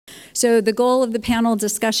So the goal of the panel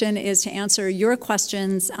discussion is to answer your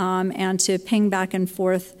questions and to ping back and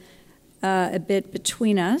forth a bit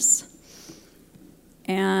between us.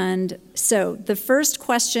 And so the first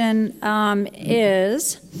question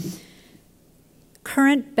is,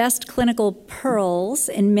 current best clinical pearls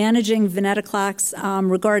in managing venetoclax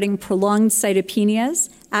regarding prolonged cytopenias,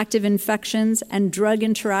 active infections, and drug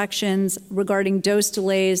interactions regarding dose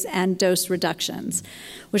delays and dose reductions,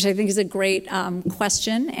 which I think is a great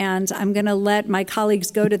question, and I'm going to let my colleagues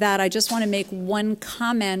go to that. I just want to make one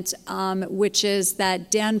comment, which is that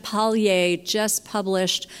Dan Pollier just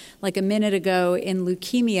published like a minute ago in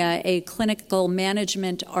Leukemia a clinical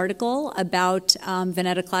management article about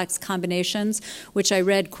venetoclax combinations, which I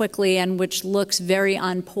read quickly and which looks very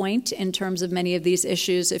on point in terms of many of these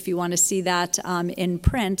issues if you want to see that in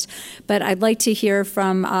print. But I'd like to hear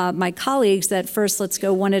from my colleagues that first let's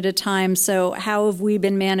go one at a time. So how have we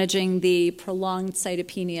been managing the prolonged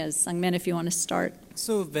cytopenias? Sangmin, if you want to start.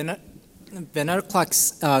 So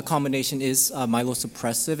venetoclax combination is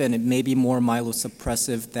myelosuppressive, and it may be more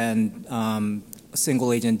myelosuppressive than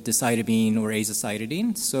single-agent decitabine or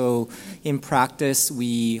azacitidine. So in practice,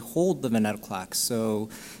 we hold the venetoclax. So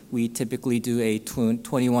we typically do a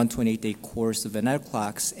 21, 28-day course of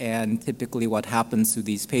venetoclax, and typically what happens to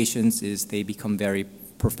these patients is they become very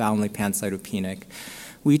profoundly pancytopenic.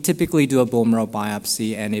 We typically do a bone marrow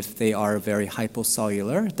biopsy, and if they are very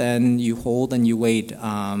hypocellular, then you hold and you wait.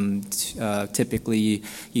 Typically,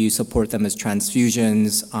 you support them as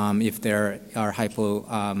transfusions. If they are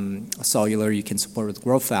hypocellular, you can support with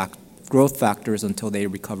growth factors until they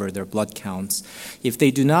recover their blood counts. If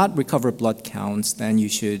they do not recover blood counts, then you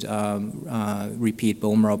should repeat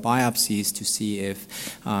bone marrow biopsies to see if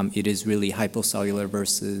it is really hypocellular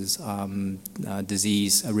versus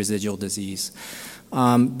disease, a residual disease.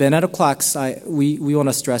 Venetoclax, we want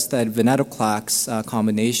to stress that venetoclax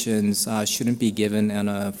combinations shouldn't be given on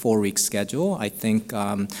a 4-week schedule. I think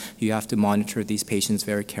you have to monitor these patients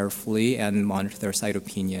very carefully and monitor their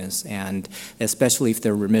cytopenias. And especially if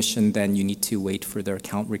they're remission, then you need to wait for their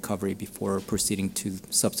count recovery before proceeding to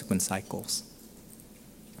subsequent cycles.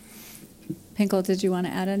 Pinkal, did you want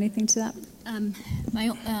to add anything to that?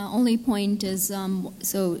 My only point is,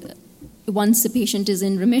 so once the patient is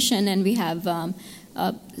in remission and we have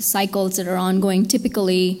cycles that are ongoing,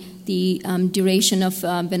 typically the duration of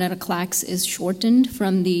venetoclax is shortened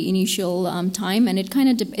from the initial time, and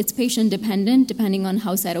it's patient dependent depending on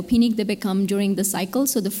how cytopenic they become during the cycle.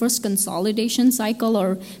 So the first consolidation cycle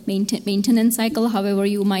or maintenance cycle, however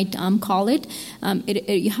you might call it,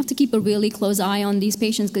 you have to keep a really close eye on these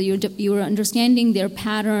patients because you're understanding their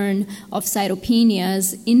pattern of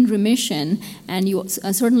cytopenias in remission, and you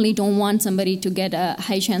certainly don't want somebody to get a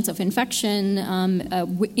high chance of infection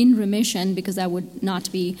in remission, because that would not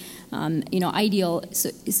be ideal.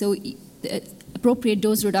 So appropriate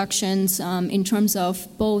dose reductions in terms of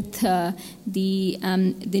both the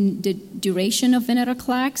duration of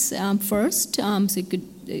venetoclax first. So it could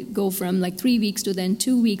go from like 3 weeks to then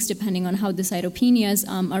 2 weeks, depending on how the cytopenias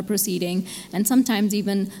are proceeding, and sometimes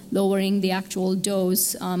even lowering the actual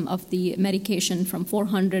dose of the medication from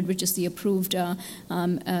 400, which is the approved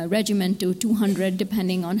regimen, to 200,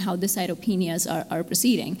 depending on how the cytopenias are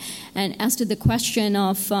proceeding. And as to the question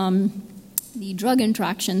of the drug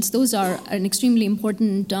interactions, those are an extremely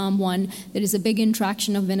important one. There is a big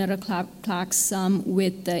interaction of venetoclax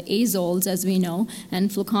with the azoles, as we know, and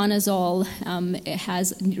fluconazole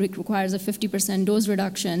requires a 50% dose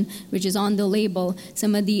reduction, which is on the label.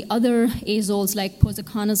 Some of the other azoles, like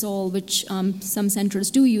posaconazole, which some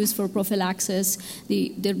centers do use for prophylaxis, the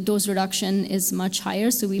dose reduction is much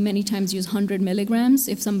higher, so we many times use 100 milligrams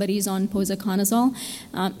if somebody is on posaconazole.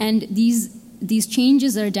 And these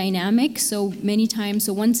changes are dynamic, so many times,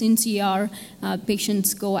 so once in CR,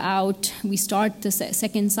 patients go out, we start the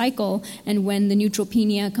second cycle, and when the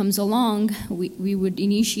neutropenia comes along, we would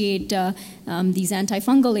initiate these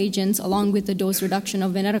antifungal agents along with the dose reduction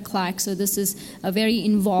of venetoclax. So this is a very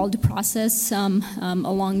involved process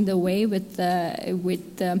along the way with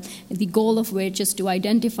the goal of which is to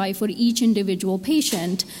identify for each individual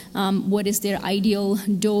patient what is their ideal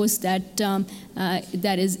dose that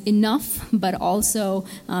is enough, but also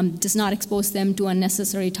does not expose them to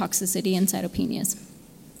unnecessary toxicity and cytopenias.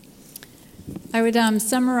 I would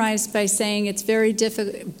summarize by saying it's very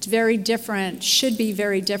different, should be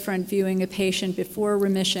very different viewing a patient before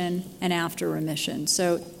remission and after remission.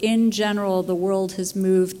 So in general, the world has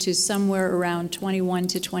moved to somewhere around 21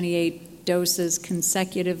 to 28 doses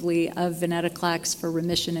consecutively of venetoclax for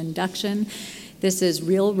remission induction. This is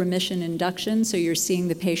real remission induction, so you're seeing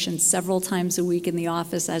the patients several times a week in the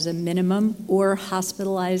office as a minimum, or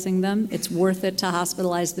hospitalizing them. It's worth it to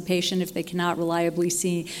hospitalize the patient if they cannot reliably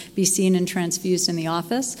be seen and transfused in the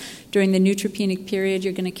office. During the neutropenic period,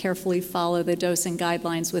 you're going to carefully follow the dosing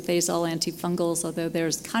guidelines with azole antifungals, although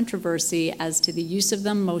there's controversy as to the use of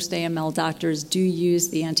them. Most AML doctors do use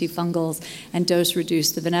the antifungals and dose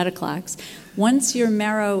reduce the venetoclax. Once your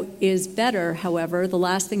marrow is better, however, the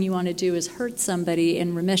last thing you want to do is hurt somebody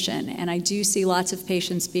in remission. And I do see lots of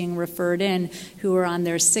patients being referred in who are on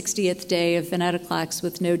their 60th day of venetoclax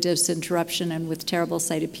with no dose interruption and with terrible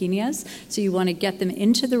cytopenias. So you want to get them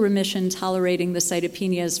into the remission, tolerating the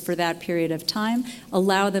cytopenias for that period of time,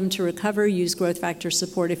 allow them to recover, use growth factor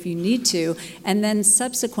support if you need to, and then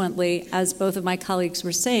subsequently, as both of my colleagues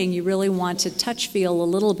were saying, you really want to touch feel a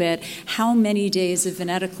little bit how many days of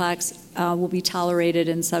venetoclax will be tolerated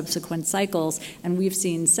in subsequent cycles. And we've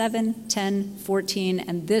seen 7, 10, 14,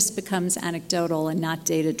 and this becomes anecdotal and not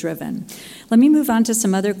data-driven. Let me move on to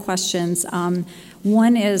some other questions.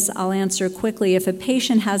 One is, I'll answer quickly, if a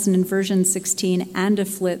patient has an inversion 16 and a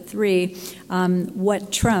FLT3,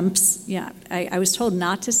 what trumps? Yeah, I was told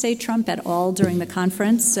not to say Trump at all during the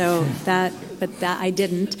conference, so that I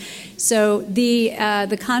didn't. So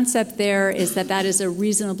the concept there is that is a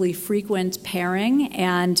reasonably frequent pairing,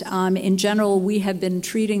 and in general, we have been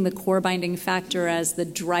treating the core binding factor as the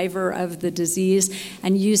driver of the disease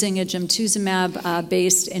and using a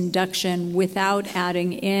gemtuzumab-based induction without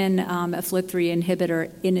adding in a FLT3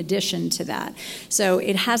 inhibitor in addition to that. So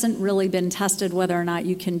it hasn't really been tested whether or not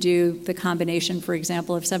you can do the combination, for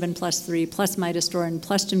example, of 7+3 plus midostaurin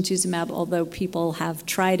plus gemtuzumab, although people have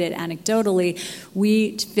tried it anecdotally.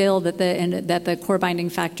 We feel that the core binding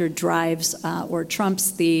factor drives or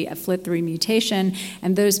trumps the FLT3 mutation,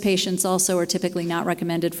 and those patients also are typically not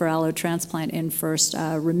recommended for allotransplant in first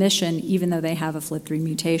remission, even though they have a FLT3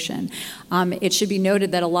 mutation. It should be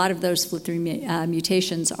noted that a lot of those FLT3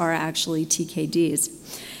 mutations are actually TKDs.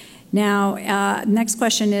 Now, next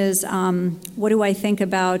question is, what do I think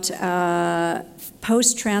about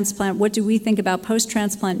post-transplant? What do we think about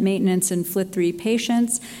post-transplant maintenance in FLT3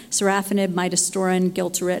 patients? Sorafenib, midostaurin,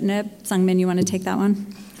 gilteritinib. Sangmin, you want to take that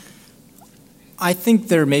one? I think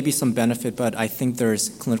there may be some benefit, but I think there's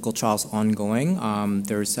clinical trials ongoing.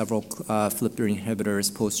 There are several FLT3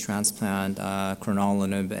 inhibitors post-transplant,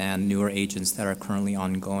 crenolanib, and newer agents that are currently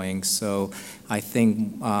ongoing. So I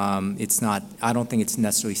think I don't think it's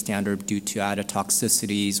necessarily standard due to added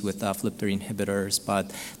toxicities with FLT3 inhibitors,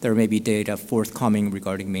 but there may be data forthcoming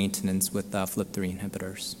regarding maintenance with FLT3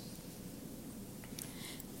 inhibitors.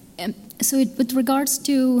 So with regards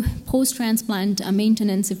to post-transplant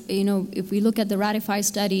maintenance, if we look at the RATIFY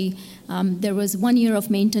study, there was 1 year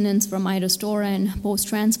of maintenance for midostaurin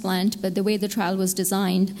post-transplant, but the way the trial was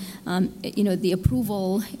designed, the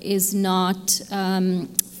approval is not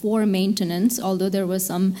for maintenance, although there was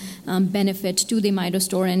some benefit to the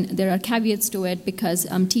midostaurin. There are caveats to it because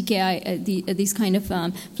TKI, these kind of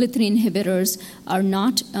FLT3 inhibitors are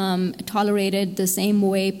not tolerated the same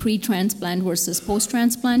way pre-transplant versus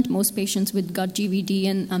post-transplant. Most patients with gut GVD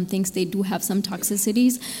and things, they do have some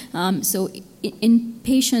toxicities. So in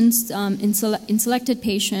patients, in selected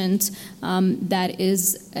patients, that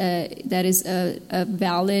is a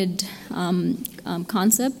valid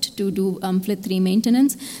concept to do FLT3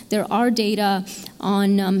 maintenance. There are data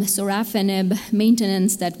on sorafenib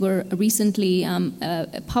maintenance that were recently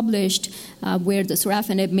published, where the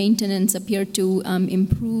sorafenib maintenance appeared to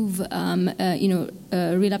improve,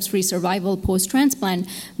 relapse-free survival post-transplant.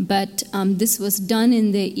 But this was done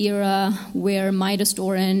in the era where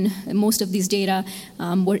midostaurin, most of these data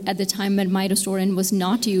were at the time when midostaurin was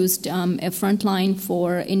not used a frontline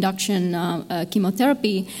for induction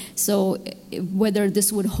chemotherapy. So whether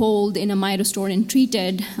this would hold in a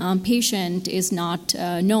midostaurin-treated patient is not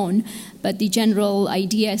known. But the general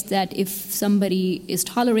idea is that if somebody is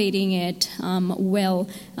tolerating it well,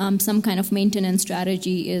 some kind of maintenance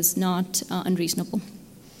strategy is not unreasonable.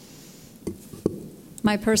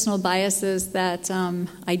 My personal bias is that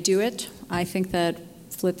I do it. I think that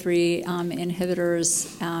FLT3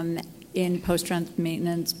 inhibitors in post-transplant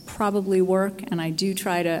maintenance probably work, and I do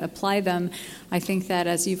try to apply them. I think that,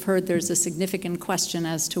 as you've heard, there's a significant question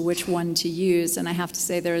as to which one to use, and I have to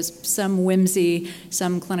say there's some whimsy,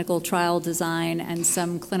 some clinical trial design, and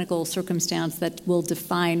some clinical circumstance that will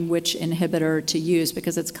define which inhibitor to use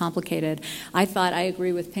because it's complicated. I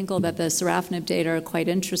agree with Pinkal that the sorafenib data are quite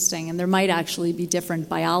interesting, and there might actually be different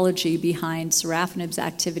biology behind sorafenib's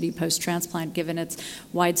activity post-transplant given its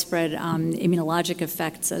widespread immunologic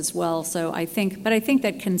effects as well also, I think. But I think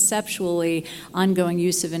that conceptually, ongoing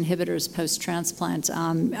use of inhibitors post-transplant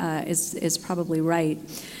is probably right.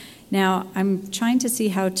 Now, I'm trying to see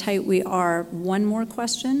how tight we are. One more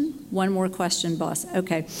question? One more question, boss.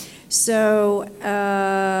 Okay. So,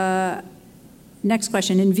 next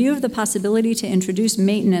question. In view of the possibility to introduce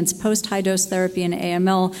maintenance post-high-dose therapy in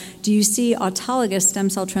AML, do you see autologous stem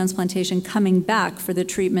cell transplantation coming back for the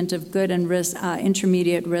treatment of good and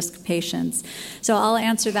intermediate risk patients? So I'll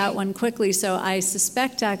answer that one quickly. So I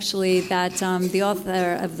suspect actually that the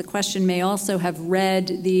author of the question may also have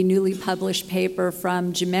read the newly published paper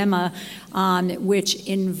from Jemima, which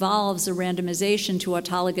involves a randomization to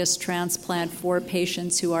autologous transplant for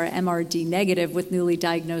patients who are MRD negative with newly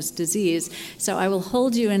diagnosed disease. So I will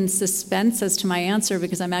hold you in suspense as to my answer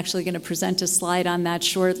because I'm actually going to present a slide on that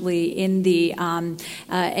shortly in the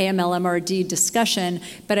AML-MRD discussion.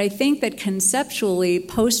 But I think that conceptually,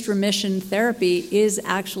 post-remission therapy is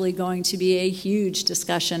actually going to be a huge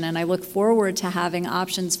discussion, and I look forward to having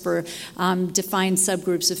options for defined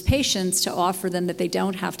subgroups of patients to offer them that they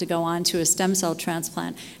don't have to go on to a stem cell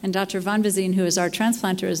transplant. And Dr. Van Vezien, who is our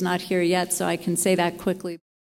transplanter, is not here yet, so I can say that quickly.